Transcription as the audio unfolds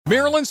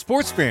Maryland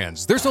sports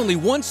fans, there's only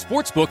one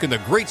sports book in the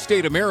great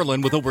state of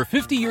Maryland with over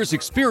 50 years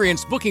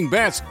experience booking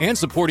bets and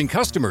supporting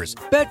customers.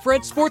 Betfred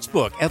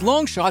Sportsbook at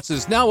Longshots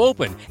is now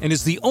open and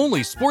is the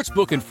only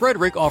sportsbook in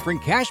Frederick offering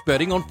cash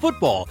betting on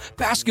football,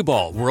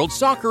 basketball, world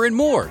soccer, and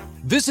more.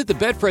 Visit the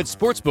Betfred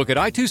Sportsbook at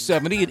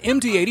I-270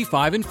 and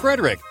MD-85 in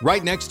Frederick,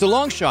 right next to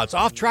Longshots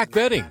off-track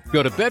betting.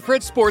 Go to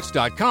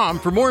betfredsports.com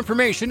for more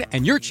information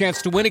and your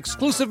chance to win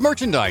exclusive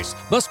merchandise.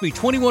 Must be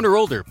 21 or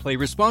older. Play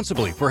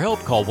responsibly. For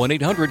help, call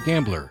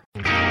 1-800-GAMBLER.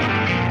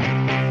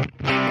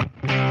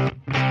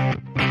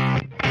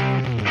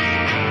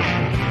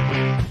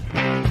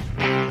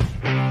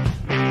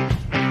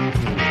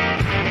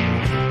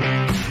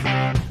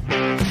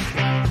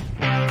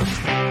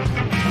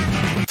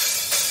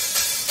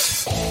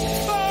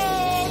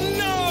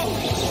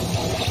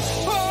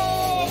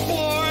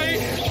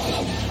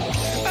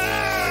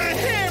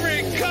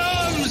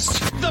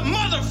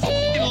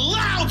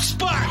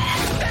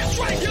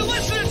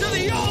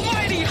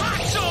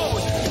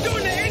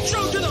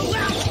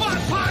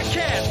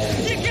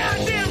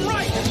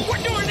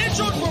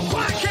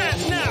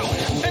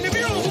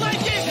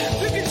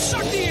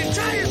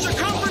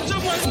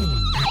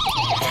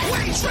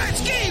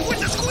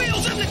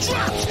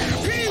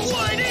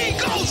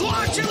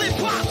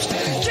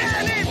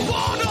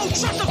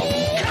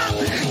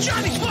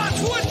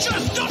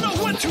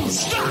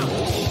 Stop!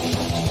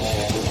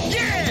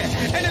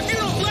 Yeah! And if you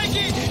don't like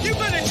it, you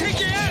better take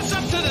your ass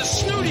up to the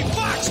Snooty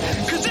Fox,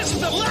 because this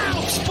is the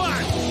loud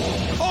spot!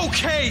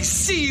 Okay,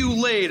 see you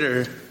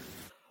later.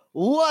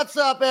 What's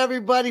up,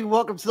 everybody?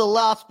 Welcome to the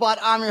Loud Spot.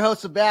 I'm your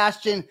host,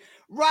 Sebastian,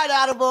 right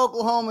out of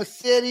Oklahoma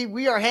City.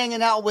 We are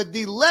hanging out with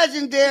the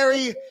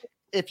legendary,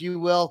 if you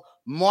will,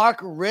 Marc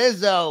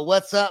Rizzo.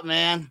 What's up,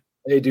 man?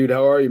 Hey, dude,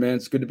 how are you, man?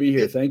 It's good to be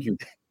here. Thank you.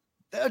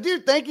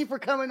 Dude, thank you for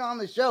coming on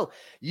the show.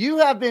 You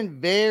have been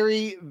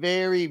very,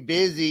 very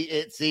busy,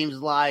 it seems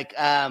like,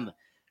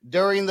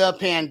 during the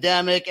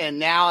pandemic, and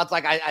now it's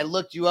like I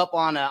looked you up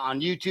on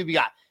YouTube. You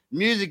got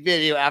music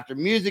video after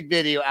music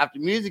video after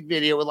music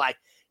video with like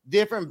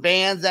different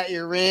bands that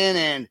you're in.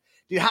 And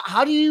dude,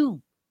 how do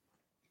you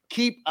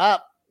keep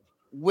up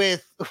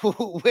with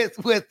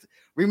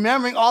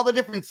remembering all the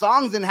different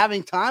songs and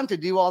having time to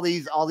do all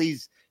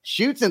these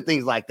shoots and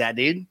things like that,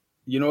 dude?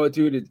 You know what,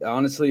 dude?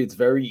 Honestly, it's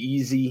very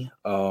easy.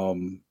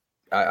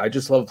 I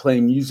just love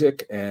playing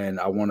music and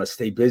I want to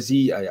stay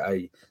busy.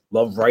 I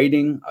love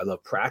writing. I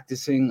love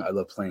practicing. I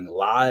love playing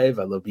live.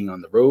 I love being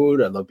on the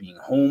road. I love being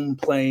home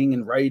playing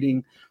and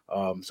writing.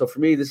 So for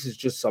me, this is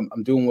just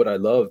I'm doing what I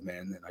love,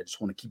 man. And I just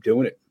want to keep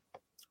doing it.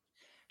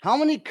 How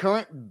many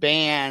current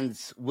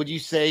bands would you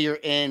say you're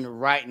in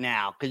right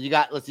now? Because you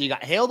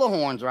got Hail the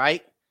Horns,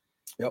 right?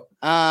 Yep.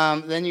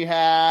 Then you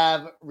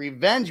have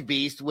Revenge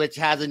Beast, which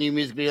has a new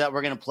music video that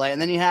we're going to play.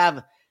 And then you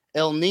have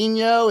El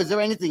Nino. Is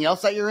there anything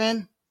else that you're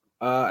in?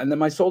 And then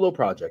my solo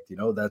project,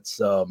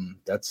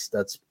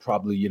 that's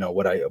probably,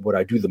 what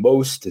I do the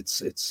most.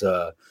 It's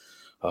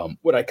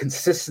what I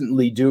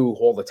consistently do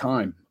all the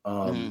time.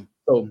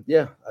 So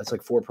yeah, that's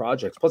like 4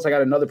 projects. Plus I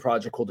got another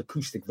project called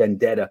Acoustic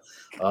Vendetta.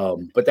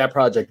 But that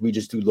project we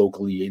just do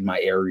locally in my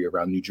area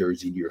around New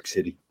Jersey, New York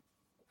City.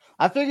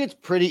 I think it's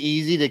pretty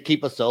easy to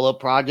keep a solo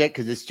project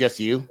because it's just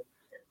you.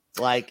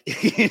 Like,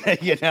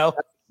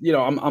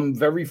 I'm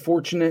very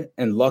fortunate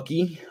and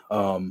lucky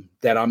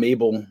that I'm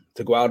able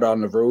to go out on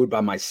the road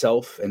by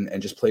myself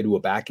and just play to a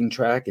backing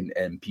track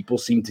and people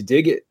seem to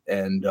dig it.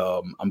 And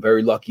I'm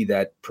very lucky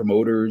that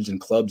promoters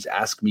and clubs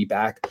ask me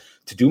back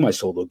to do my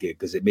solo gig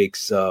because it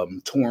makes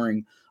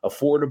touring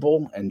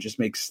affordable and just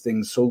makes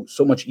things so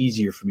much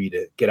easier for me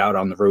to get out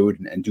on the road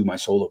and do my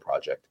solo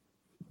project.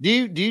 Do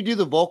you do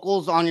the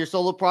vocals on your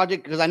solo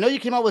project? Because I know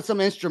you came out with some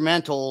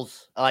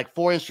instrumentals, like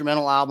 4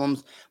 instrumental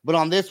albums, but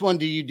on this one,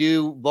 do you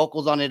do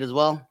vocals on it as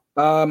well?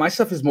 My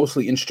stuff is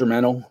mostly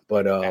instrumental,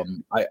 but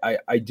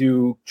I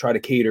do try to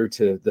cater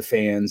to the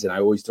fans, and I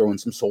always throw in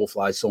some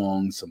Soulfly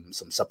songs, some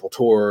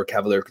Sepultura,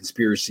 Cavalier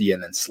Conspiracy,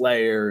 and then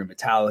Slayer and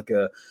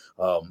Metallica,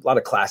 a lot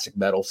of classic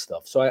metal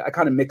stuff. So I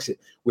kind of mix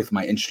it with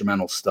my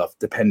instrumental stuff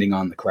depending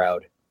on the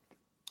crowd.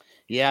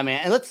 Yeah,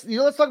 man. And let's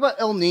talk about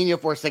El Nino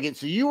for a second.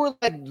 So you were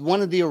like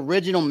one of the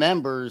original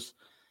members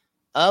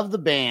of the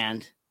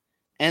band,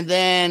 and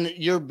then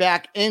you're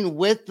back in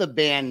with the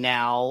band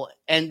now.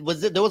 And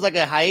there was like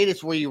a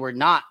hiatus where you were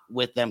not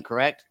with them,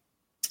 correct?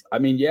 I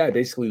mean, yeah, I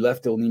basically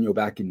left El Nino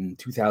back in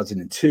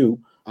 2002,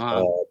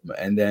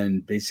 and then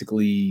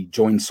basically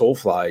joined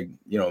Soulfly,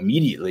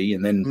 immediately.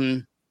 And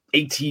then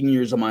 18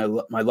 years of my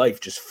life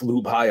just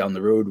flew by on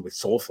the road with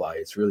Soulfly.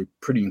 It's really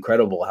pretty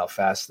incredible how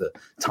fast the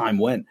time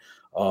went.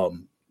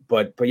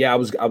 But yeah, I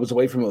was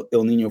away from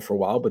El Nino for a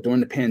while, but during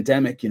the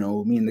pandemic,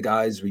 me and the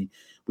guys, we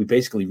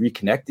basically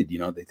reconnected.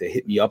 They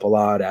hit me up a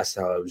lot, asked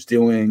how I was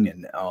doing,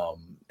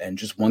 and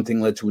just one thing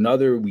led to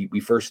another. We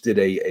first did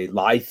a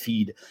live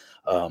feed,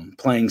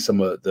 playing some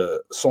of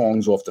the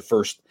songs off the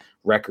first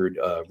record,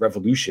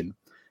 Revolution,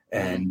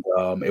 and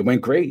it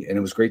went great, and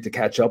it was great to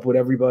catch up with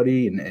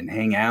everybody and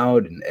hang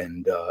out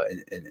and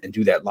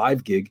do that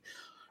live gig.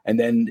 And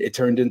then it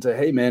turned into,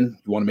 hey man,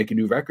 you want to make a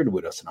new record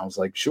with us? And I was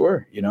like,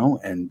 sure,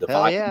 and the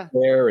Hell vibe yeah.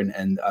 there.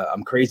 And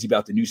I'm crazy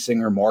about the new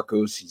singer,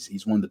 Marcos.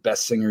 He's one of the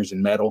best singers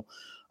in metal.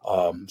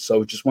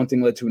 So just one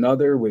thing led to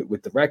another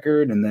with the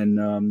record. And then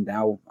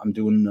now I'm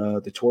doing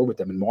the tour with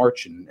them in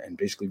March and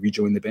basically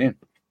rejoin the band.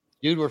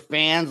 Dude, were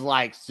fans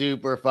like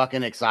super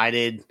fucking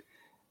excited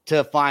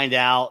to find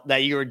out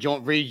that you were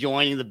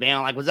rejoining the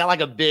band? Like, was that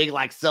like a big,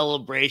 like,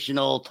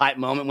 celebrational type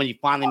moment when you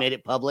finally made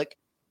it public?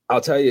 I'll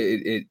tell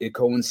you, it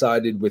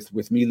coincided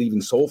with me leaving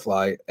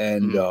Soulfly,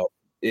 and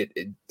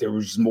there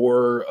was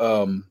more,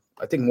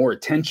 I think, more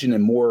attention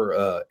and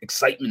more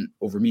excitement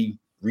over me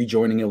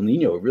rejoining El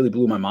Nino. It really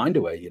blew my mind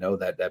away,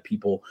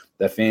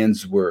 that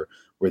fans were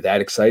that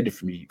excited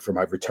for me for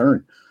my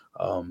return.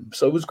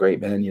 So it was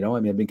great, man.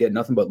 I've been getting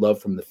nothing but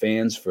love from the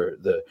fans for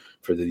the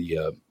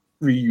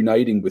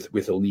reuniting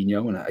with El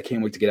Nino, and I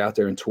can't wait to get out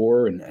there and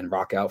tour and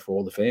rock out for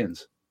all the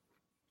fans.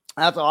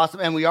 That's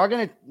awesome. And we are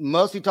going to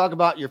mostly talk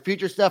about your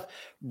future stuff.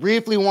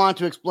 Briefly want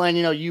to explain,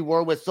 you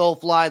were with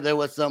Soulfly. There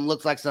was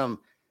looks like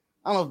some,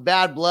 I don't know,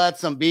 bad blood,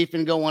 some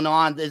beefing going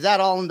on. Is that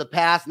all in the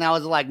past now?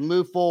 Is it like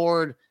move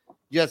forward,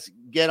 just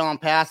get on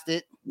past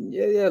it?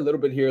 Yeah, a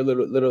little bit here, a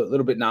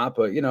little bit not,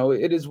 but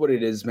it is what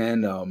it is,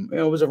 man.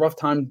 It was a rough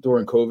time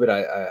during COVID.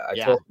 I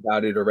talked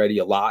about it already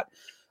a lot.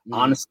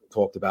 Honestly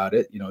talked about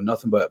it,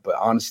 nothing but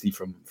honesty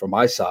from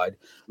my side.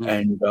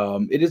 And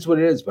it is what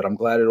it is, but I'm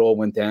glad it all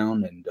went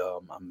down, and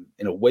I'm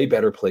in a way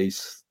better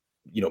place,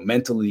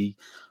 mentally,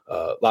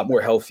 a lot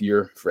more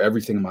healthier for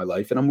everything in my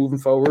life, and I'm moving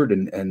forward.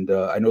 And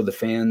I know the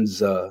fans,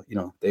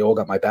 they all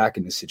got my back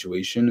in this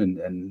situation,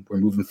 and we're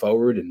moving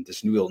forward. And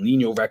this new El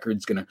Nino record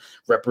is going to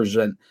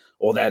represent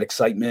all that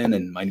excitement,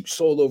 and my new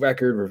solo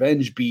record,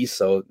 Revenge Beast.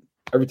 So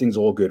everything's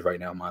all good right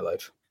now in my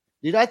life.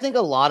 Dude, I think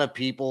a lot of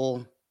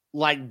people,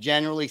 like,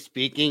 generally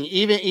speaking,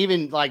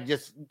 even like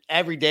just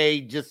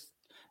everyday, just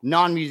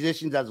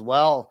non-musicians as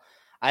well,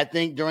 I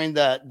think during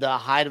the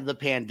height of the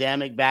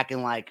pandemic back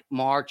in like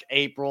March,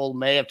 April,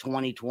 May of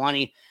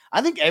 2020,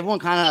 I think everyone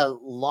kind of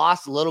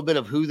lost a little bit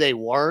of who they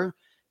were.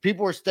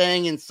 People were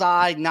staying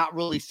inside, not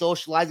really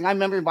socializing. I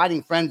remember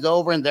inviting friends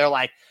over, and they're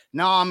like,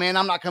 "No, man,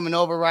 I'm not coming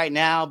over right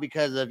now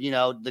because of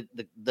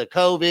the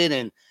COVID."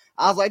 And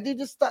I was like, "Dude,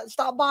 just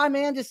stop by,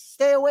 man. Just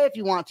stay away if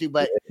you want to."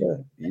 But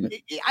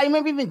I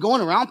remember even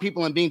going around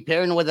people and being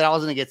paranoid that I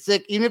was going to get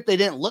sick, even if they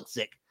didn't look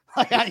sick.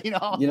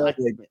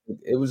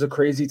 It was a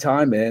crazy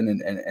time, man.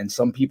 And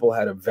some people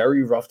had a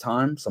very rough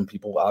time. Some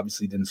people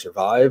obviously didn't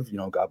survive,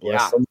 God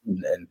bless them.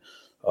 And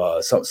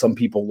some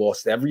people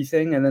lost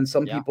everything. And then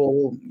some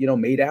people,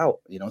 made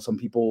out, some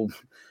people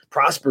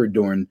prospered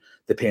during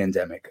the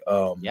pandemic.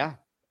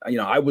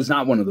 I was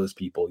not one of those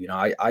people.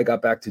 I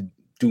got back to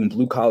doing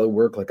blue collar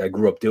work like I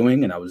grew up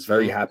doing, and I was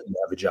very happy to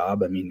have a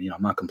job. I mean,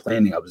 I'm not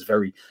complaining. I was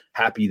very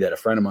happy that a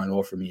friend of mine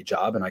offered me a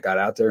job, and I got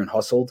out there and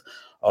hustled.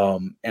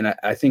 And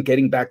I think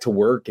getting back to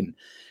work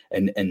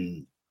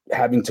and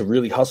having to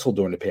really hustle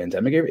during the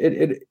pandemic,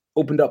 it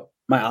opened up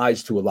my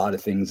eyes to a lot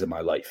of things in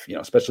my life,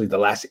 especially the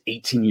last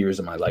 18 years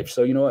of my life.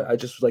 So, I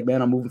just was like,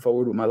 man, I'm moving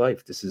forward with my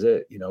life. This is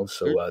it,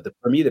 So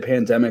for me, the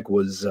pandemic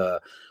was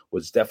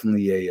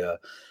definitely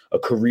a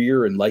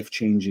career and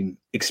life-changing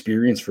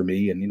experience for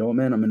me. And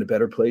man, I'm in a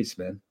better place,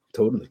 man.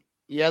 Totally.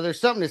 Yeah, there's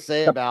something to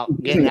say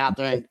about getting out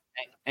there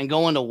and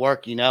going to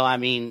work. I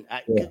mean,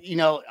 I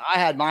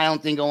had my own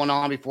thing going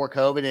on before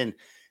COVID, and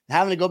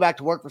having to go back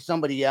to work for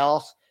somebody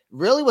else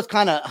really was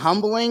kind of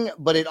humbling,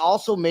 but it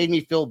also made me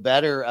feel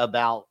better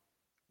about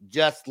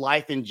just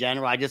life in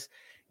general. I just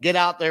get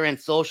out there and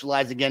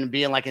socialize again and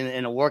being like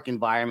in a work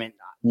environment.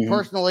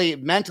 Personally,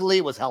 mentally,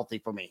 it was healthy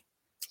for me.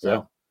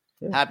 So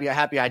happy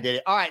I did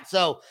it. All right.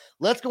 So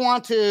let's go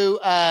on to,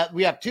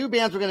 we have two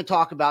bands we're going to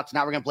talk about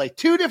tonight. We're going to play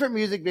two different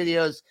music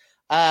videos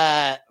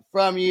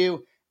from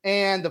you.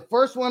 And the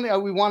first one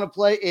we want to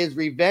play is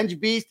Revenge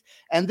Beast.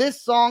 And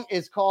this song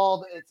is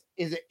called,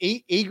 is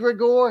it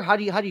Egregore? How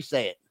do you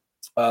say it?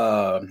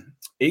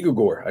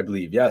 Egregore, I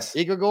believe. Yes.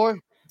 Egregore.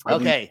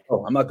 Okay.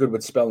 I'm not good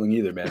with spelling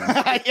either, man.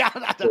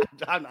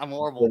 I'm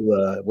horrible.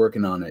 Still,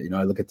 working on it.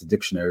 I look at the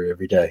dictionary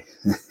every day.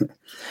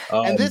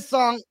 And this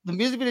song, the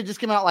music video just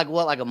came out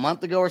like a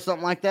month ago or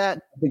something like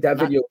that. I think that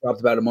video dropped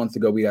about a month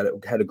ago. We had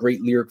a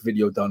great lyric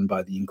video done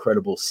by the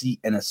incredible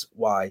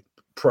CNSY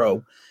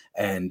Pro,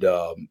 and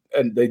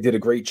they did a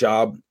great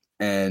job.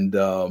 And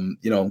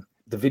the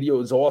video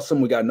is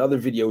awesome. We got another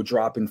video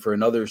dropping for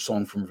another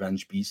song from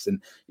Revenge Beast,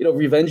 and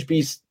Revenge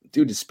Beast,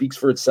 dude, it speaks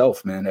for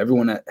itself, man.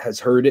 Everyone that has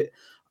heard it,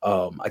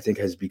 I think,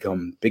 has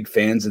become big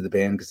fans of the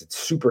band because it's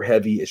super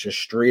heavy. It's just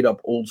straight up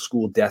old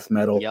school death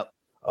metal. Yep.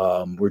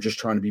 We're just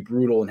trying to be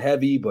brutal and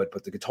heavy, but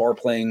the guitar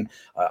playing,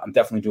 I'm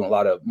definitely doing a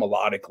lot of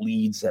melodic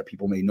leads that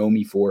people may know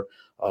me for.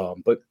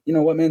 But you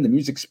know what, man, the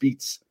music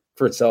speaks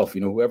for itself.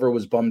 Whoever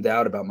was bummed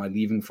out about my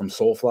leaving from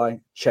Soulfly,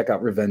 check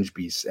out Revenge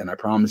Beast, and I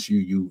promise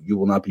you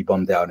will not be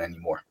bummed out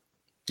anymore.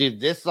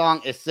 Dude, this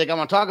song is sick. I'm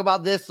going to talk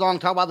about this song,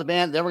 talk about the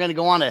band, then we're going to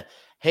go on to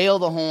Hail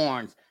the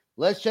Horns.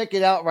 Let's check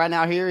it out right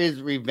now. Here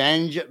is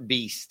Revenge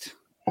Beast.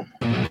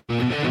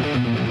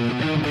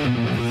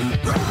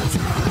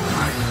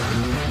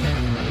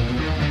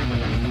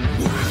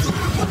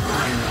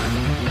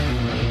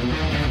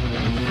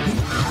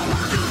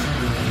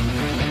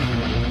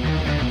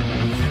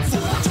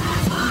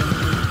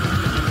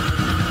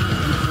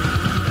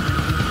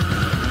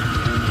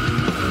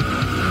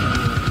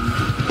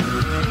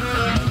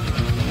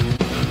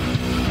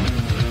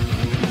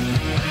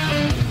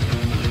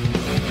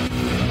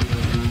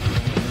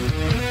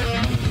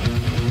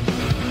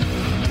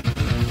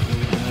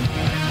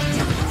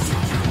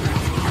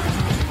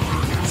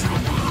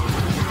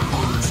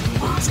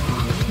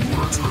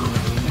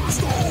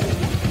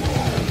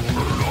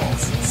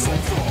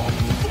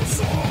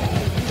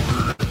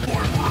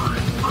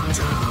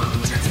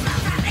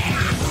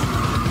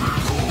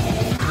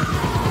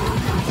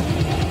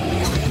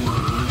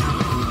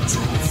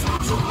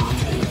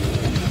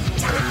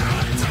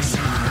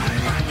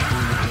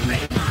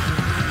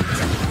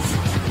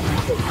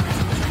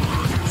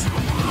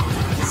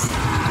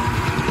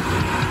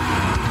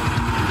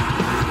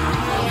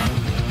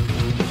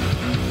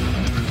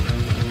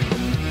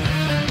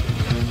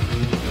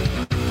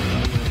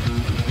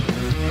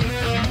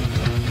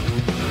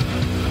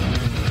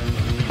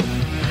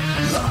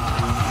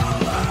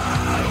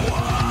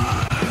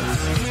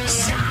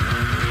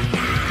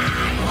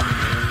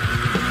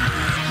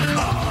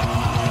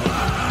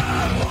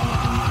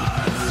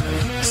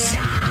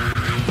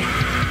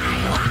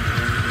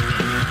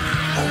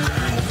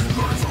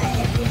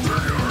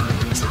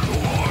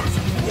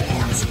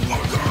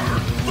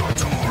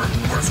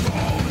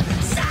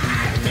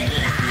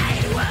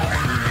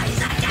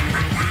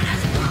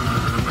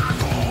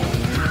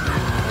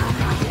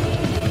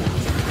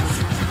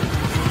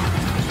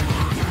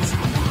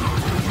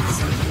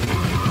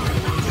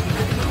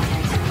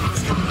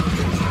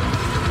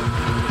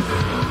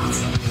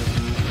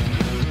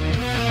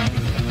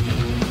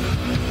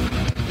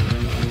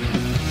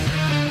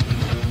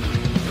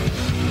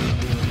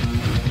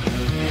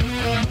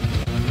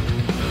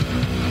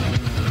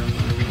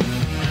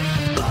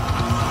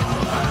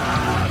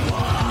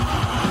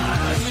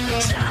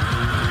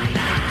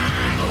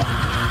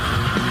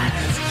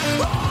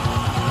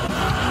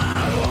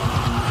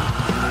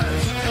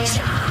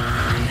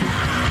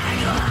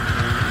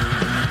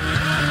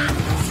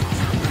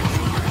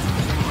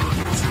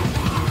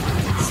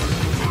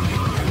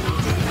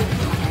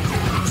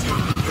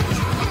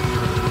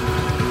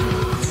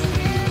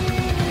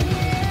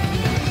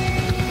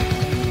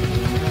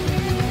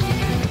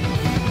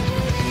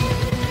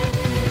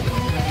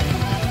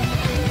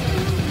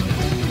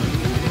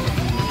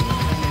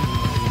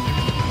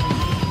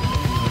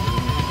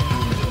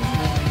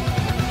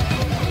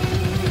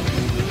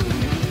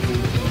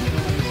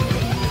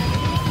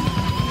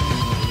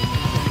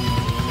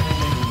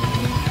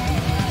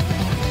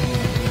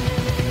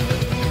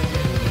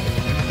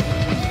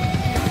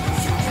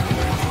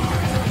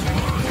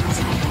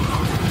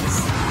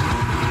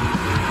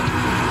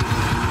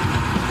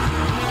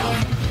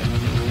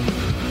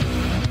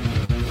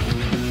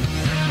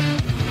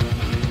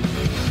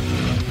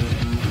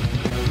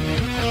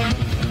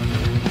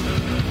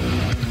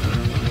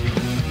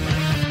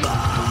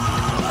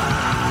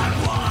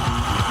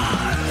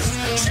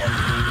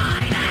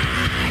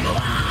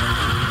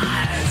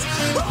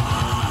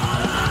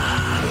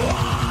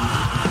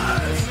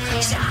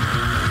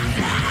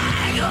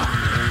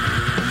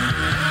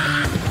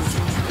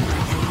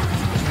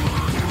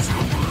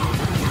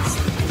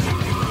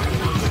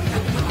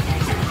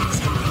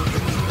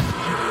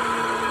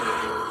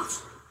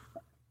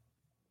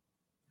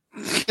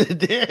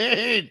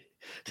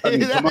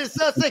 Dude, that is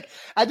so sick.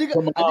 I do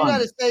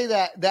gotta say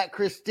that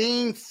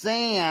Christine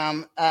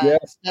Sam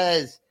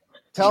says,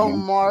 tell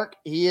Mark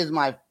he is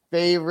my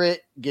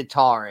favorite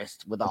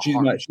guitarist with a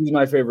heart. She's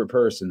my favorite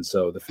person,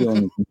 so the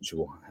feeling is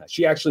mutual.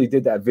 She actually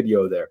did that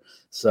video there.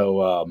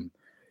 So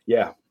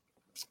yeah,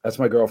 that's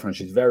my girlfriend.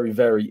 She's very,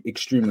 very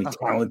extremely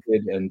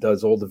talented and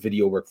does all the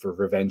video work for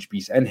Revenge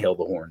Beast and Hail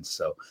the Horns.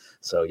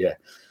 So yeah.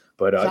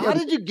 But how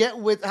did you get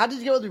with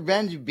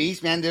Revenge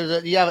Beast, man?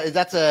 Is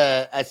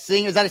that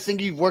a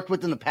singer you've worked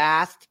with in the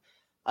past?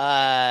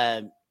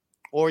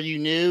 Or you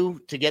knew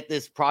to get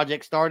this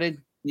project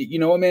started? You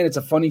know what, man? It's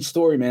a funny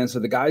story, man. So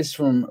the guys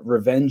from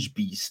Revenge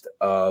Beast,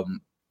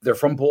 they're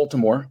from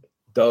Baltimore,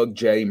 Doug,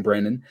 Jay, and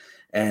Brennan.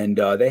 And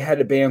they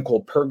had a band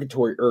called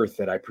Purgatory Earth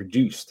that I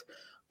produced.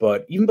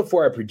 But even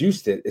before I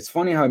produced it, it's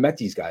funny how I met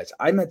these guys.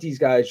 I met these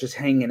guys just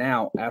hanging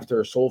out after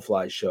a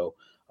Soulfly show.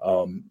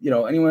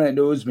 Anyone that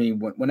knows me,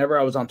 whenever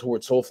I was on tour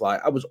with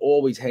Soulfly, I was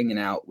always hanging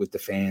out with the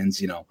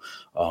fans,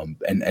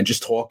 and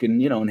just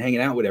talking, and hanging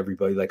out with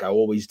everybody like I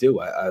always do.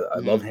 I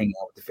love hanging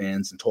out with the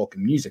fans and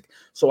talking music.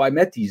 So I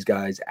met these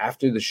guys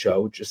after the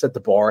show, just at the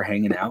bar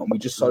hanging out, and we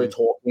just started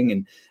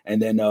talking.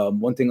 And then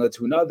one thing led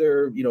to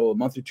another. A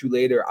month or two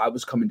later, I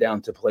was coming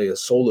down to play a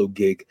solo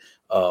gig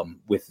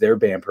with their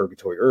band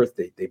Purgatory Earth.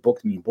 They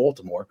booked me in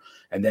Baltimore,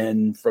 and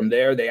then from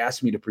there they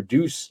asked me to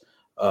produce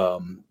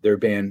their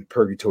band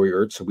Purgatory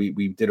Earth. So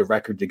we did a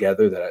record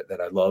together that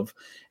I love.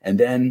 And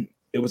then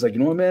it was like,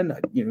 man,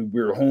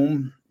 we were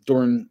home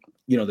during,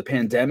 the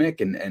pandemic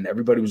and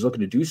everybody was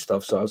looking to do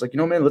stuff. So I was like,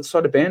 man, let's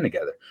start a band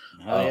together.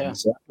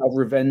 So how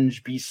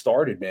Revenge Beast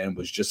started, man,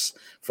 was just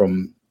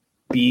from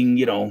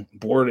being,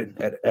 bored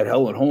at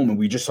Hell at Home. And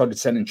we just started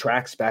sending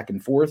tracks back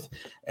and forth.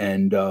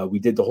 And we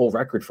did the whole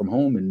record from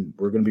home, and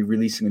we're going to be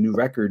releasing a new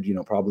record,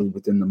 probably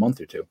within a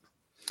month or two.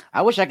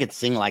 I wish I could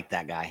sing like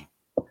that guy.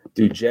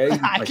 Dude, Jay,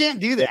 I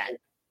can't do that.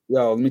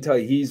 Yo, let me tell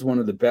you, he's one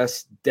of the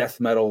best death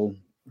metal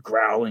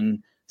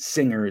growling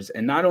singers.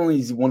 And not only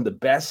is he one of the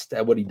best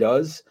at what he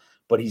does,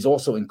 but he's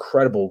also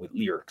incredible with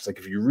lyrics. Like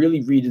if you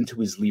really read into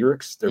his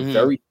lyrics, they're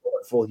very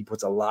thoughtful. He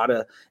puts a lot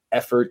of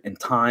effort and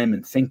time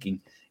and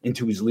thinking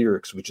into his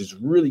lyrics, which is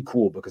really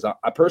cool because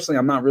I personally,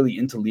 I'm not really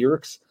into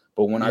lyrics,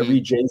 but when I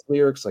read Jay's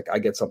lyrics, like I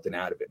get something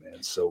out of it,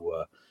 man.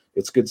 So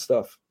it's good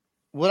stuff.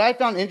 What I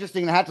found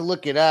interesting, and I had to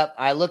look it up.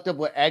 I looked up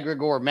what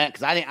egregore meant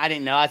because I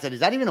didn't know. I said, "Is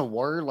that even a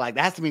word? Like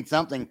that has to mean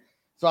something."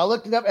 So I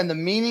looked it up, and the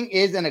meaning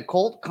is an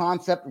occult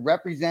concept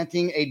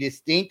representing a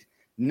distinct,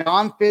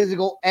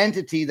 non-physical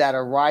entity that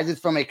arises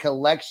from a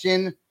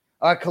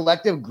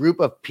collective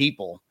group of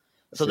people.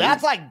 So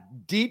that's like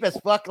deep as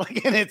fuck,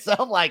 like in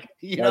itself. Like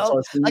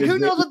like who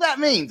knows what that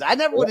means? I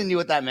never would have knew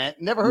what that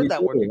meant. Never heard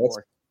that word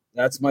before.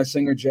 That's my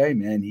singer Jay,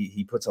 man.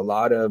 He puts a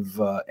lot of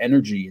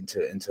energy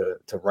into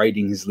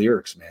writing his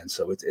lyrics, man.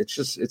 So it's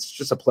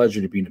just a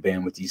pleasure to be in a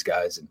band with these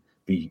guys and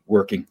be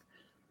working.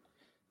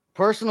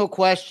 Personal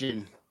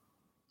question: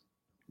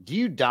 do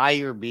you dye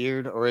your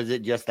beard, or is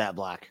it just that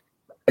black?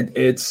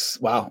 It's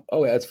wow.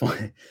 Oh, yeah, that's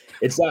fine.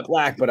 It's that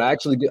black, but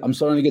I'm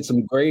starting to get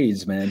some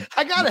grays, man.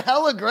 I got a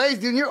hella grays,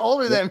 dude. You're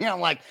older than me.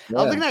 I'm like, I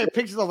was looking at your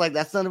pictures. I was like,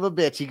 that son of a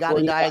bitch. He got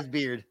to dye his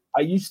beard.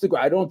 I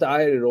don't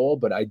dye it at all,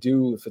 but I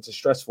do. If it's a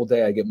stressful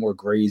day, I get more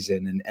grays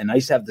in, and I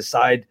used to have the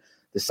side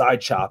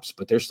chops,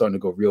 but they're starting to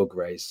go real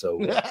gray.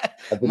 So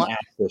I've been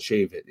asked to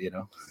shave it.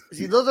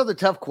 See, those are the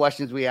tough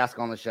questions we ask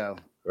on the show,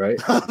 right?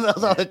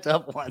 Those are the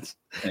tough ones.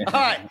 All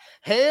right,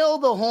 Hail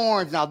the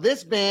Horns. Now,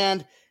 this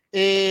band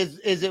is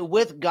it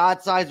with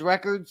God Size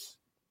Records?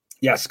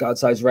 Yes, God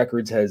Size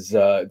Records has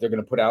they're going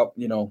to put out,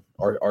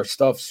 our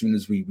stuff as soon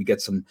as we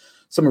get some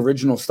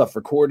original stuff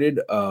recorded.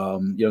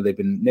 They've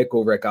been Nick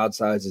over at God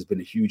Size has been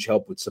a huge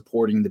help with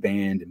supporting the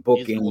band and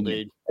booking cool,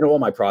 dude. and all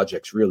my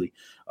projects really.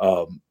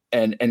 So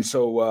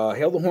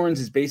Hail the Horns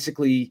is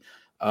basically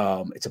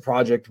it's a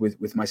project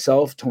with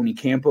myself, Tony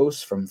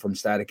Campos from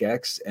Static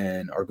X,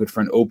 and our good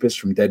friend Opus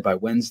from Dead by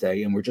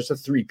Wednesday, and we're just a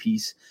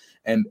 3-piece.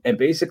 And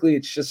basically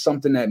it's just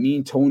something that me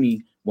and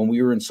Tony, when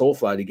we were in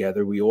Soulfly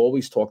together, we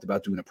always talked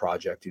about doing a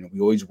project. We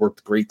always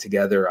worked great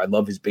together. I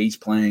love his bass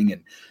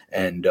playing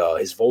and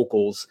his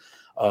vocals.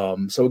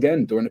 So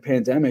again, during the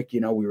pandemic, we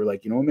were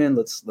like, man,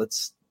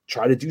 let's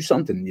try to do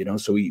something,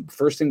 So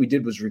first thing we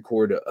did was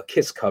record a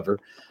Kiss cover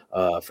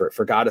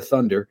for God of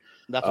Thunder.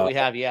 That's what we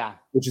have, yeah.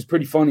 Which is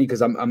pretty funny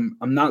because I'm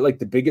not like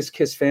the biggest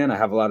Kiss fan. I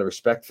have a lot of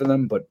respect for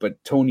them,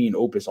 but Tony and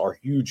Opus are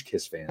huge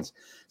Kiss fans.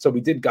 So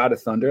we did God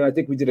of Thunder, and I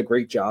think we did a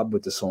great job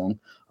with the song.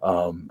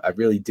 I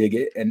really dig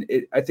it, and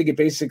I think it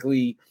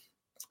basically,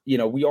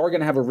 we are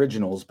going to have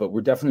originals, but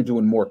we're definitely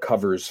doing more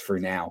covers for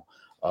now.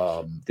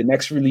 The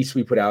next release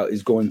we put out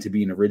is going to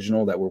be an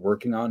original that we're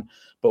working on.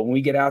 But when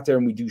we get out there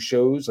and we do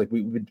shows, like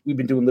we've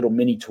been doing little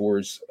mini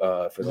tours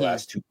for the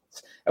last 2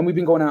 months, and we've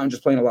been going out and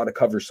just playing a lot of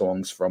cover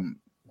songs from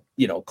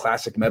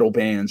classic metal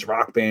bands,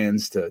 rock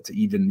bands, to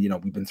even,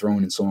 we've been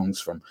throwing in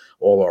songs from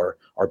all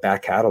our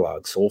back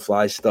catalog,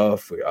 Soulfly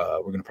stuff.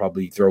 We're going to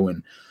probably throw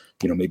in,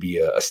 maybe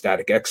a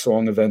Static X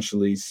song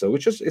eventually. So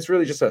it's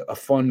really just a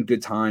fun,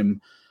 good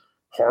time,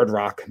 hard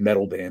rock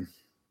metal band.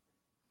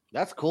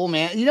 That's cool,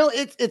 man.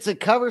 It's a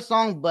cover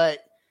song, but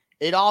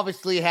it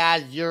obviously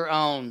has your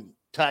own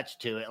touch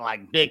to it,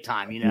 like big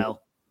time,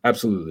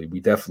 Absolutely. We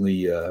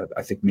definitely,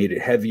 I think, made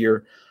it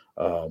heavier.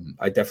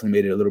 I definitely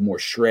made it a little more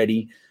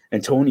shreddy.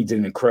 And Tony did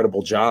an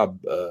incredible job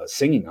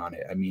singing on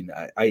it. I mean,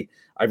 I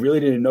really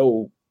didn't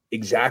know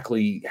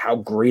exactly how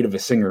great of a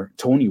singer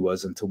Tony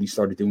was until we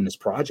started doing this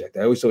project.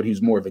 I always thought he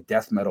was more of a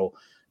death metal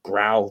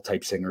growl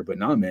type singer, but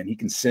no, man, he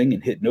can sing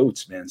and hit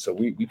notes, man. So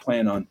we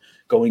plan on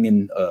going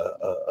in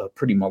a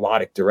pretty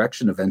melodic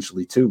direction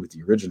eventually too with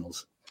the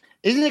originals.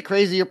 Isn't it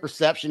crazy your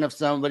perception of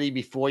somebody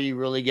before you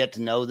really get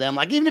to know them?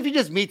 Like, even if you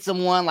just meet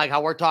someone, like how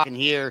we're talking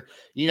here,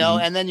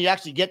 and then you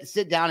actually get to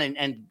sit down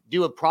and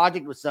do a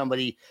project with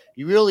somebody,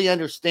 you really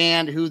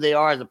understand who they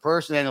are as a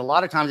person. And a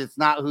lot of times it's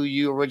not who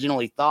you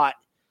originally thought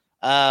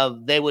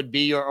they would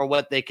be or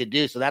what they could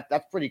do. So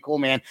that's pretty cool,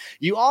 man.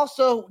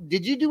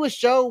 Did you do a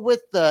show with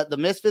the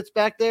Misfits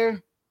back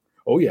there?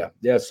 Oh, yeah.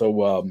 Yeah.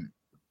 So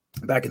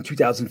back in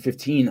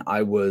 2015,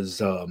 I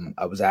was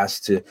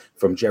asked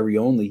from Jerry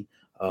Only,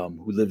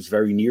 who lives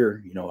very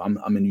near,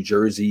 I'm in New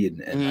Jersey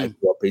and I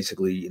grew up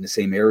basically in the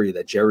same area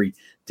that Jerry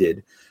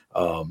did.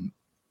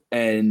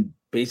 And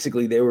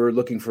basically they were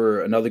looking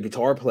for another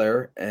guitar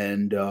player.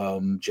 And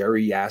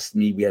Jerry asked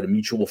me, we had a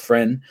mutual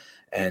friend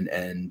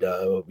and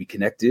we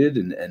connected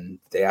and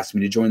they asked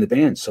me to join the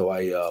band. So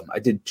I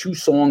did 2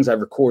 songs I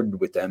recorded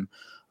with them.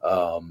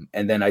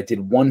 And then I did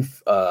one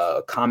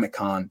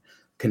Comic-Con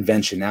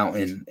convention out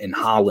in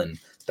Holland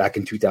back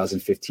in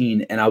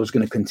 2015. And I was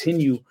going to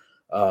continue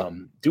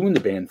doing the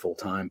band full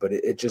time, but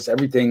it just,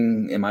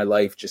 everything in my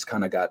life just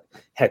kind of got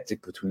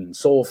hectic between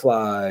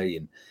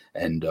Soulfly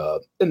and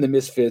the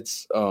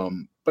Misfits.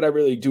 But I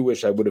really do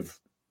wish I would have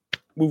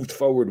moved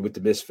forward with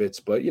the Misfits,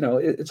 but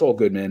it's all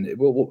good, man.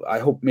 I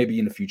hope maybe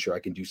in the future I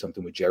can do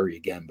something with Jerry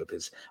again,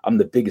 because I'm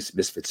the biggest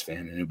Misfits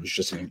fan and it was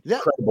just an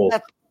incredible.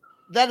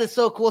 That is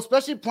so cool,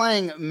 especially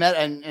playing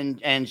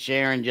and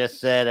Sharon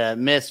just said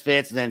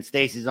Misfits, and then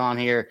Stacy's on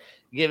here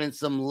giving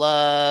some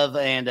love,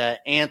 and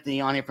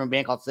Anthony on here from a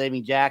band called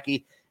Saving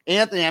Jackie.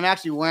 Anthony, I'm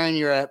actually wearing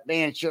your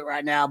band shirt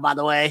right now, by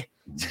the way.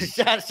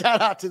 shout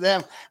out to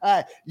them.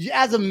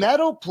 As a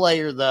metal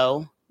player,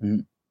 though,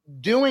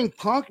 doing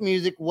punk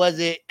music, was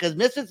it, because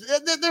Misfits,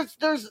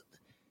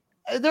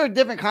 they're a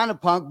different kind of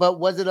punk, but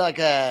was it like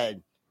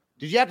did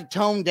you have to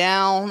tone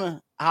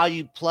down how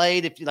you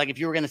played if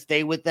you were going to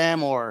stay with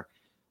them, or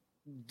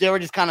they were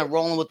just kind of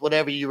rolling with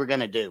whatever you were going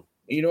to do?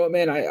 You know what,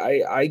 man?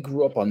 I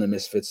grew up on the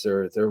Misfits.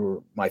 They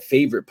were my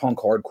favorite punk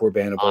hardcore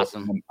band of all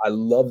time. I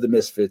love the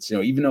Misfits.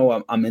 Even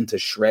though I'm into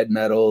shred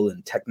metal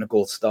and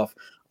technical stuff,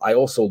 I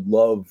also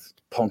love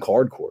punk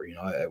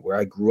hardcore. Where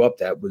I grew up,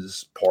 that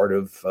was part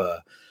of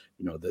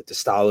the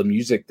style of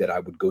music that I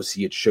would go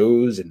see at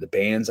shows and the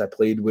bands I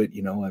played with.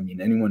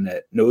 Anyone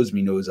that knows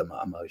me knows I'm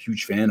a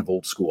huge fan of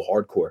old school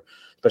hardcore,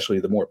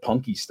 especially the more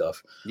punky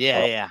stuff.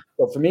 Yeah.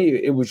 But for me,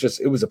 it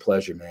was a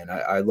pleasure, man.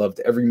 I loved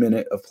every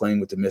minute of playing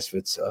with the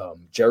Misfits.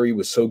 Jerry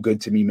was so good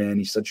to me, man.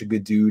 He's such a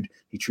good dude.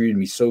 He treated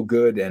me so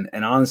good. And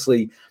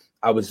honestly,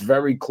 I was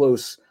very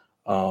close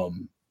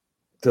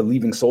to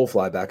leaving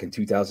Soulfly back in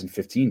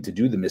 2015 to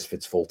do the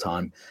Misfits full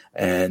time.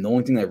 And the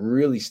only thing that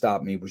really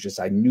stopped me was just,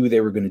 I knew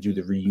they were going to do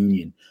the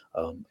reunion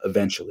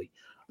eventually.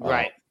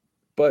 Right.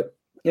 But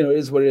it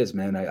is what it is,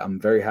 man. I'm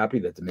very happy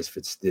that the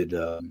Misfits did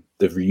the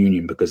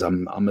reunion, because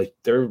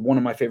they're one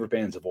of my favorite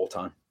bands of all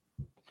time.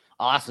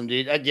 Awesome,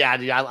 dude. Yeah,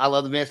 dude, I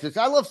love the Misfits.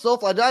 I love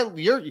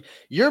Soulfly.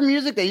 Your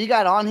music that you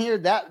got on here,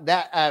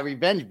 that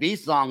Revenge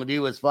Beast song,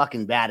 dude, was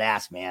fucking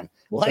badass, man.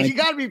 Well, like you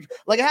gotta be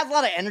like, it has a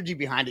lot of energy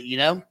behind it, you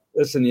know?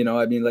 Listen,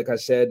 I mean, like I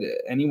said,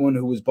 anyone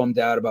who was bummed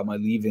out about my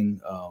leaving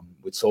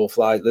with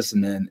Soulfly, listen,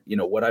 man,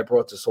 what I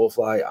brought to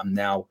Soulfly, I'm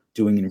now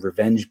doing in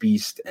Revenge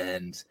Beast,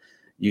 and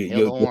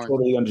you'll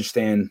totally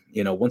understand,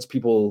 once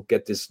people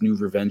get this new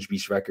Revenge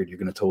Beast record, you're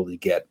going to totally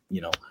get,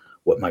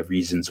 what my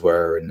reasons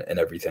were and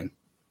everything.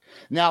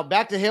 Now,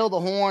 back to Hail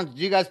the Horns.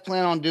 Do you guys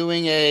plan on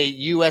doing a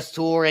U.S.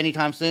 tour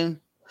anytime soon?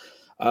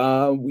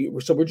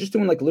 We're just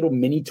doing like little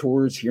mini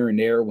tours here and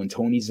there when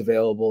Tony's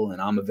available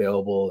and I'm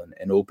available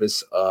and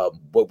Opus.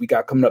 What we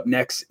got coming up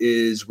next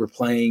is we're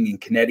playing in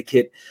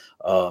Connecticut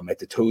at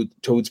the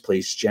Toad's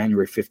Place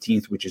January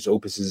 15th, which is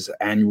Opus's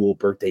annual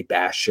birthday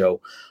bash show.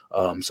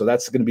 So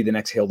that's going to be the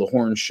next Hail the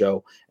Horns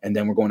show. And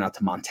then we're going out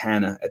to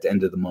Montana at the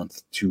end of the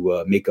month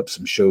to make up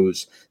some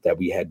shows that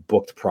we had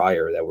booked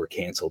prior that were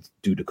canceled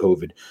due to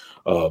COVID.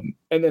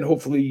 And then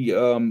hopefully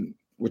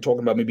we're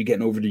talking about maybe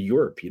getting over to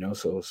Europe,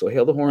 so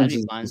Hail the Horns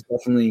is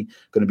definitely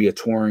going to be a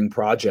touring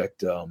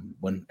project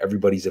when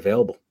everybody's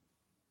available.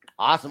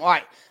 Awesome. All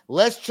right,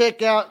 let's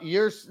check out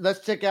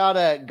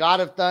God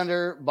of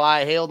Thunder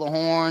by Hail the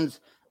Horns.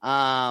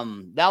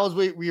 That was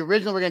we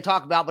originally were going to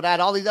talk about, but I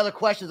had all these other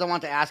questions I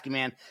want to ask you,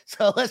 man.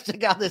 So let's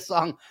check out this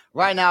song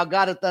right now,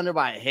 God of Thunder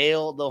by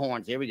Hail the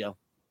Horns. Here we go.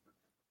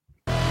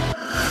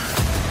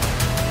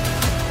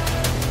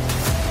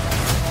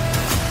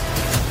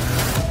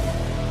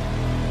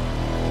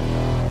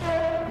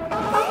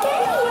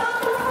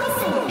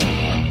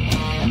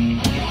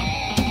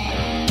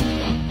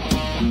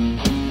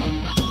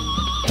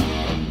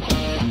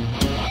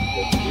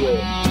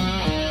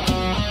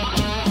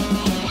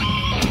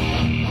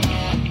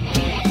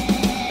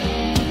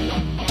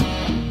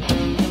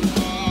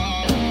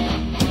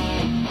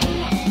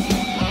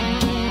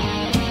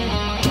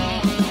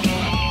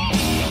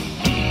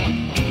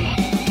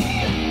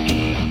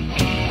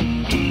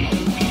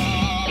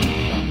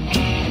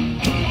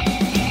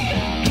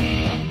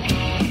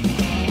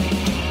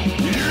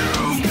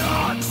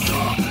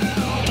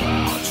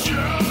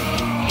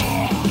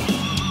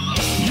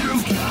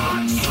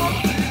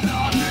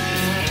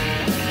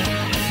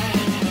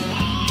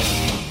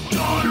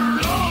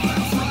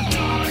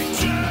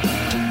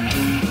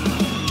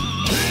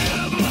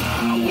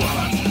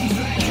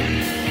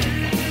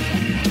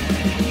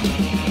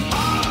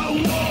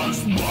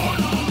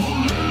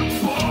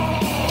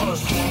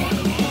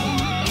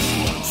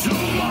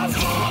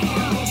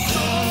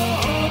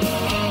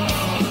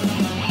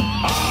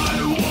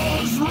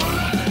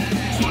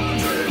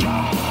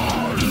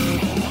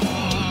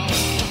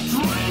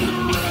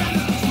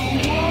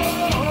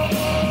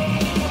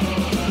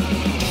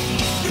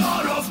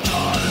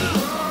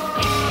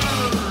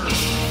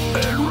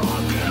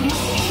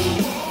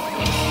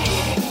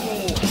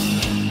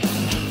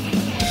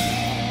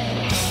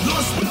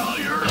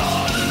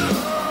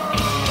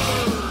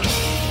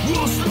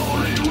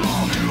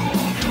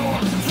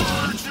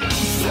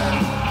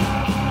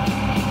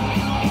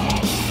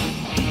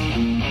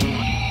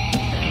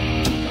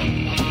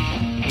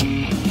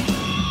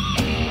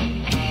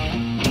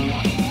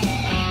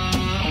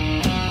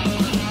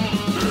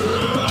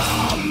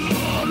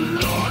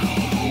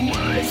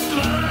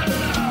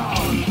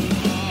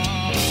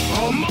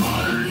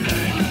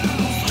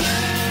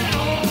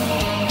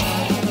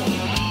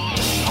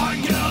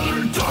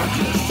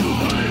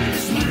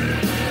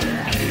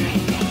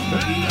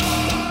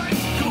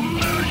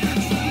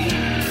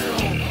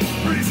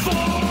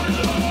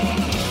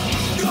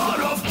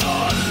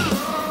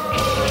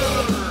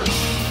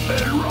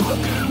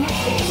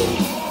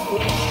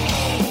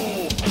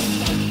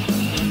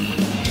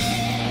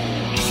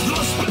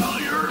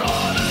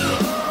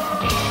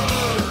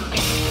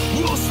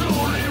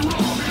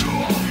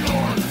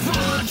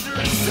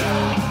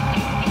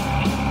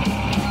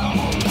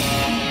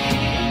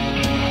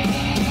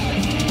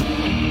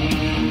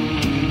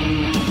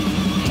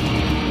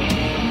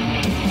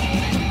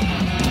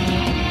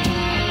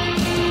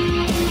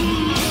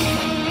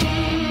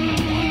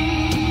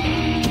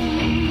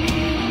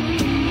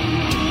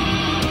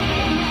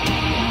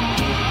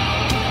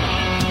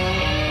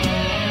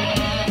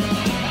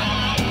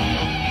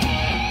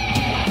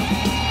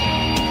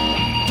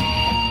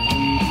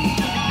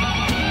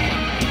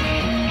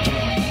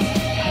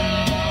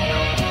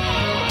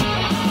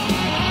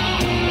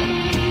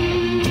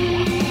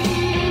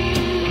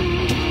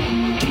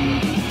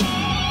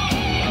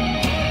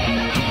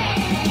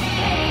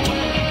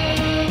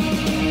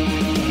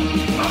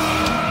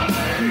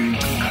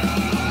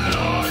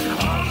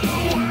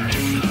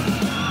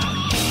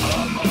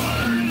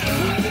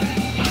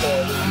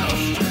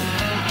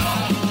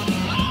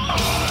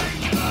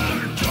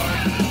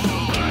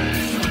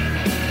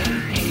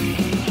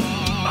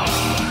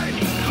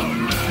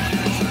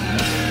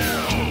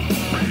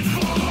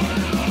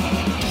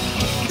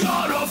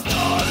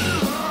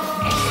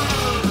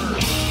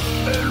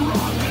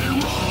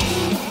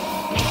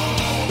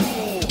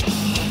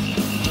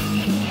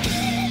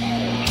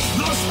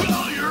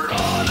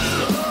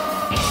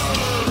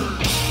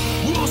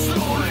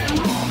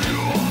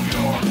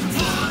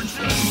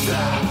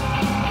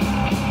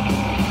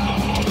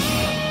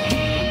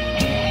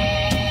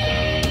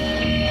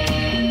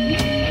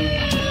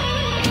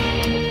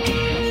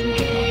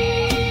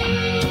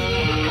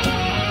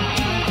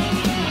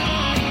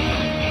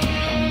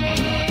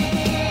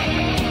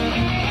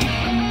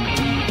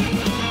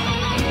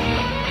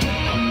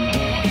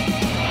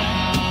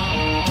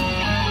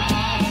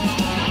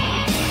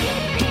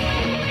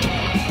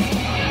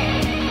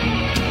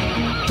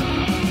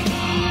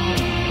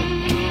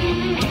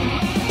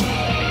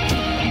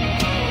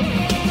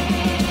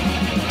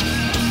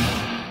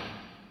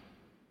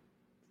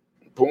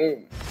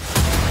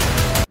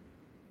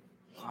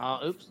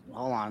 Oops,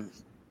 hold on.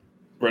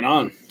 Right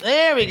on.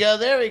 There we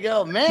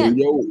go, man.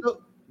 Yo.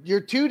 So your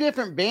two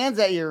different bands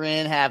that you're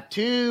in have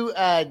two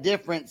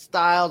different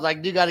styles. I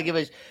do got to give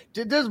it.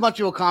 There's a bunch of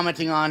people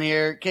commenting on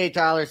here. Kay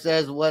Tyler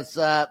says, "What's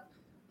up?"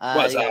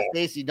 What's up?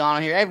 Stacy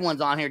Donna here.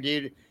 Everyone's on here,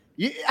 dude.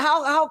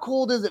 How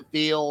cool does it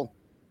feel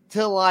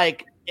to,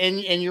 like,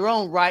 in your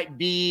own right,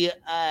 be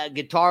a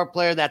guitar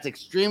player that's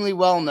extremely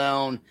well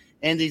known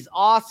and these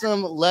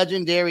awesome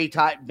legendary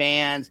type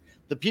bands,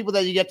 the people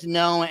that you get to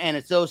know and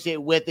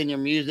associate with in your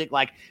music?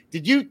 Like,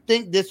 did you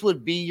think this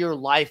would be your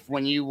life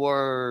when you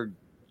were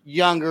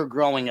younger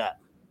growing up?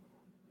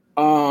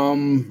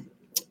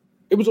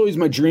 It was always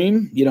my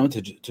dream,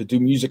 to do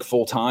music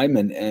full time,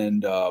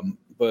 and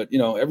but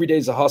every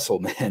day's a hustle,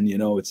 man.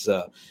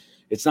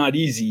 It's not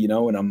easy,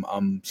 and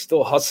I'm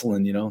still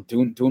hustling,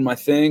 doing my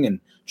thing and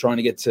trying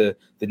to get to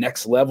the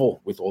next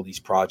level with all these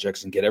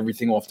projects and get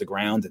everything off the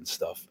ground and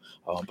stuff.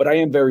 But I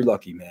am very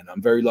lucky, man.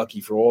 I'm very lucky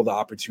for all the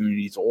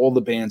opportunities, all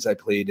the bands I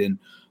played in.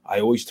 I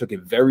always took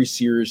it very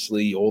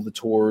seriously, all the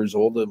tours,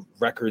 all the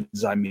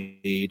records I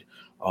made.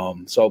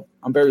 So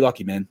I'm very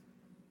lucky, man.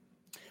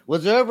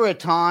 Was there ever a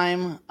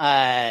time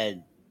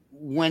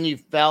when you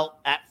felt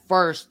at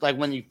first, like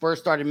when you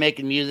first started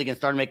making music and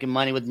started making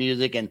money with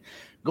music and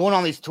going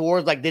on these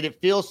tours, like, did it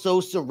feel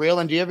so surreal?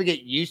 And do you ever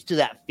get used to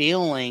that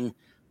feeling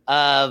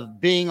of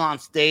being on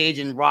stage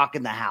and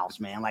rocking the house,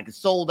 man, like a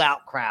sold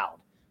out crowd?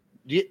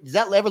 Does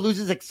that ever lose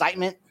its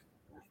excitement?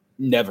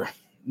 Never.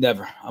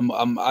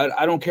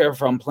 I don't care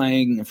if I'm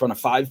playing in front of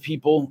 5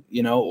 people,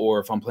 or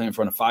if I'm playing in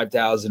front of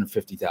 5,000 or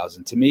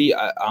 50,000. To me,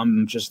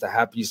 I'm just the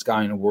happiest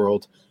guy in the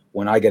world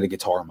when I get a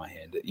guitar in my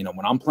hand.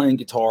 When I'm playing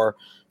guitar,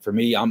 for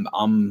me, I'm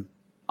on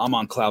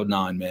cloud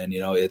 9, man.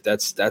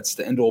 That's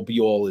the end all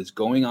be all, is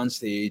going on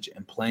stage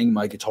and playing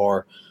my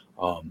guitar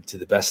to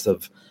the best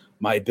of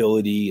my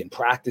ability and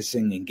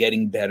practicing and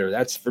getting better.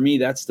 That's, for me,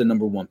 that's the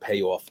number one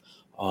payoff.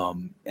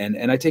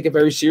 And I take it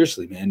very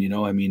seriously, man.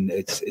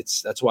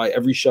 It's that's why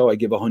every show I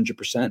give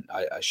 100%.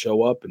 I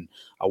show up and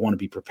I want to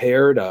be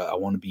prepared. I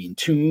want to be in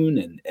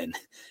tune and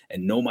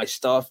know my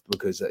stuff,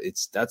 because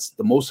that's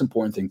the most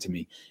important thing to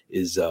me,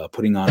 is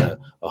putting on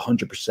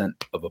 100%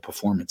 of a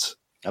performance.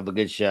 Of a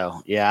good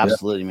show. Yeah,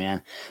 absolutely,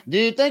 man.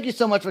 Dude, thank you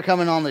so much for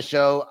coming on the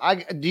show.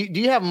 Do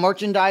you have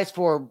merchandise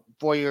for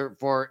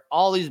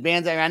all these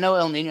bands? I know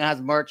El Nino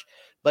has merch,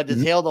 but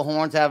does Hail the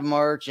Horns have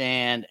merch?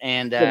 And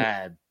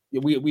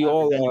we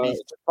all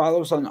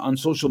follow us on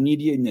social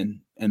media,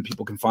 and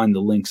people can find the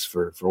links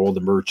for all the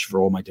merch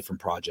for all my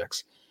different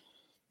projects.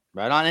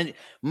 Right on. And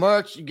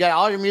merch, you got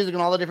all your music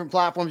on all the different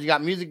platforms. You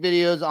got music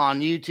videos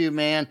on YouTube,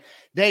 man.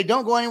 Hey,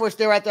 don't go anywhere.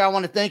 Stay right there. I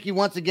want to thank you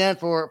once again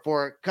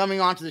for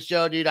coming on to the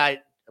show, dude. I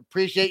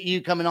appreciate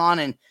you coming on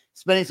and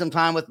spending some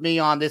time with me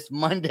on this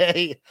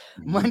Monday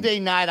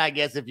night, I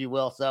guess, if you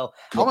will. So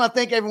I want to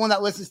thank everyone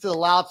that listens to The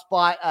Loud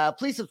Spot.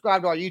 Please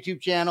subscribe to our YouTube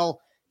channel.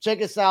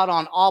 Check us out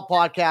on all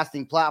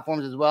podcasting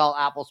platforms as well: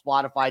 Apple,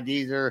 Spotify,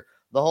 Deezer,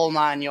 the whole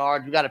 9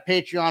 yards. We got a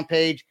Patreon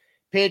page,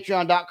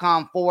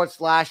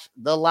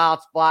 patreon.com/The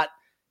Loud Spot.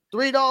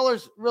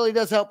 $3 really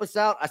does help us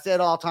out. I say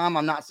it all the time.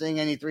 I'm not saying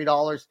any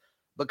 $3,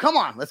 but come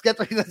on, let's get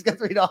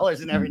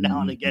 $3 in every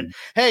now and again.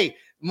 Hey,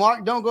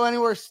 Mark, don't go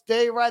anywhere.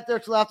 Stay right there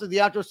till after the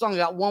outro song. I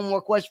got one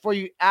more question for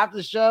you after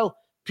the show.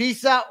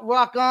 Peace out,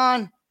 rock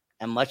on,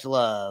 and much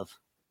love.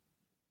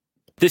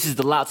 This is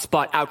the Loud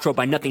Spot outro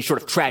by Nothing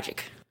Short of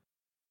Tragic.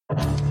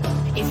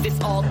 Is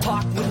this all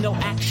talk with no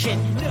action?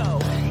 No.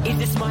 Is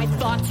this my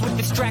thoughts with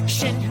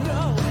distraction?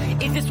 No.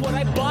 Is this what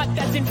I bought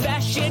that's in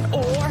fashion?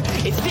 Or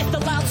is this the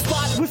Loud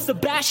Spot with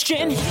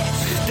Sebastian?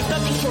 Does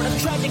Nothing Short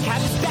of Tragic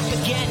have us back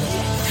again?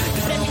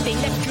 Does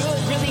everything that's good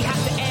really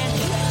have to end?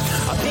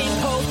 A pin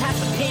post has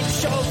a pin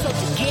show, so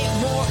to get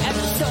more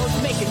episodes,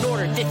 make an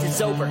order, this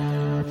is over.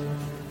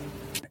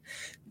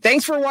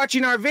 Thanks for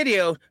watching our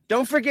video.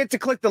 Don't forget to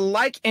click the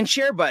like and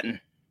share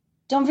button.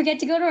 Don't forget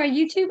to go to our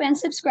YouTube and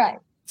subscribe.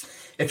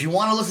 If you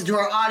want to listen to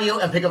our audio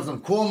and pick up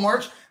some cool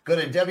merch, go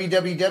to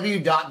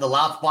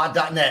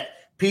www.theloudspot.net.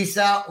 Peace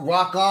out,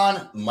 rock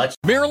on, much.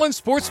 Maryland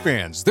sports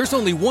fans, there's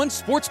only one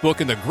sports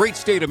book in the great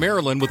state of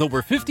Maryland with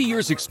over 50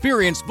 years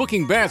experience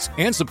booking bets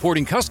and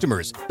supporting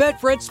customers.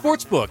 Betfred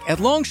Sportsbook at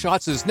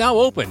Longshots is now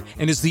open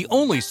and is the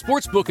only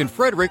sports book in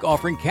Frederick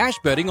offering cash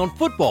betting on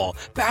football,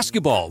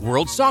 basketball,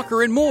 world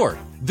soccer, and more.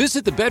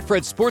 Visit the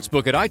Betfred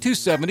Sportsbook at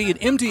I-270 and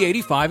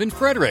MD-85 in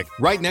Frederick,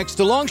 right next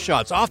to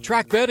Longshots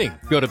off-track betting.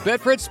 Go to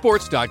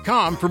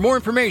betfredsports.com for more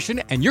information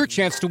and your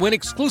chance to win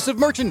exclusive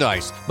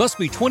merchandise. Must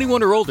be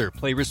 21 or older.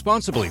 Play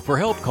responsibly. For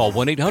help, call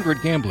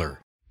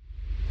 1-800-GAMBLER.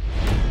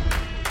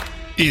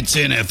 It's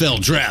NFL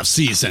draft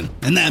season,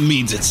 and that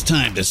means it's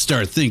time to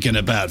start thinking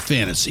about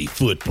fantasy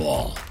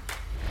football.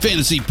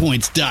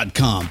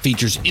 FantasyPoints.com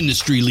features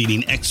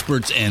industry-leading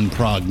experts and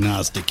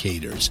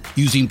prognosticators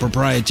using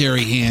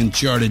proprietary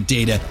hand-charted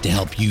data to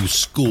help you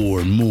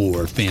score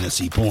more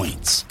fantasy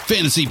points.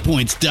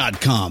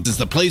 FantasyPoints.com is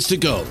the place to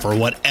go for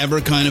whatever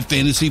kind of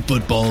fantasy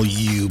football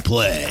you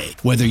play.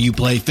 Whether you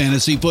play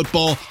fantasy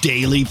football,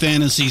 daily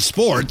fantasy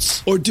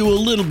sports, or do a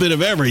little bit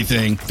of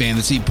everything,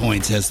 Fantasy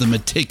Points has the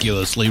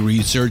meticulously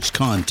researched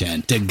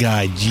content to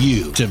guide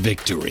you to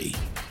victory.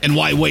 And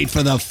why wait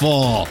for the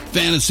fall?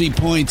 Fantasy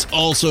Points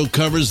also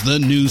covers the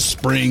new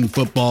spring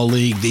football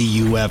league, the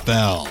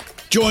UFL.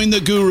 Join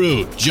the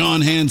guru,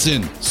 John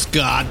Hansen,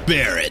 Scott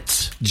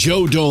Barrett,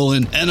 Joe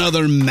Dolan, and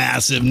other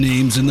massive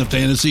names in the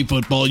fantasy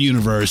football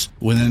universe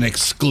with an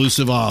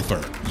exclusive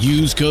offer.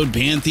 Use code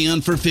Pantheon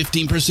for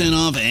 15%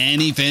 off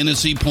any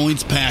Fantasy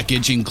Points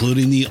package,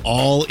 including the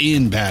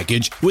all-in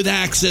package, with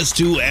access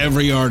to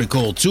every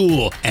article,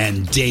 tool,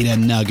 and data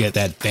nugget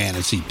that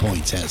Fantasy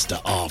Points has to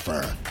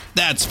offer.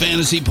 That's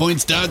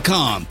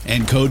FantasyPoints.com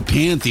and code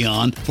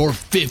Pantheon for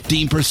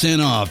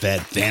 15% off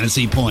at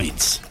Fantasy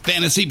Points.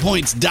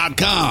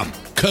 FantasyPoints.com,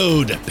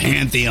 code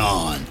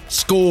Pantheon.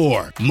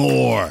 Score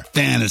more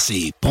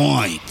fantasy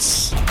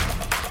points.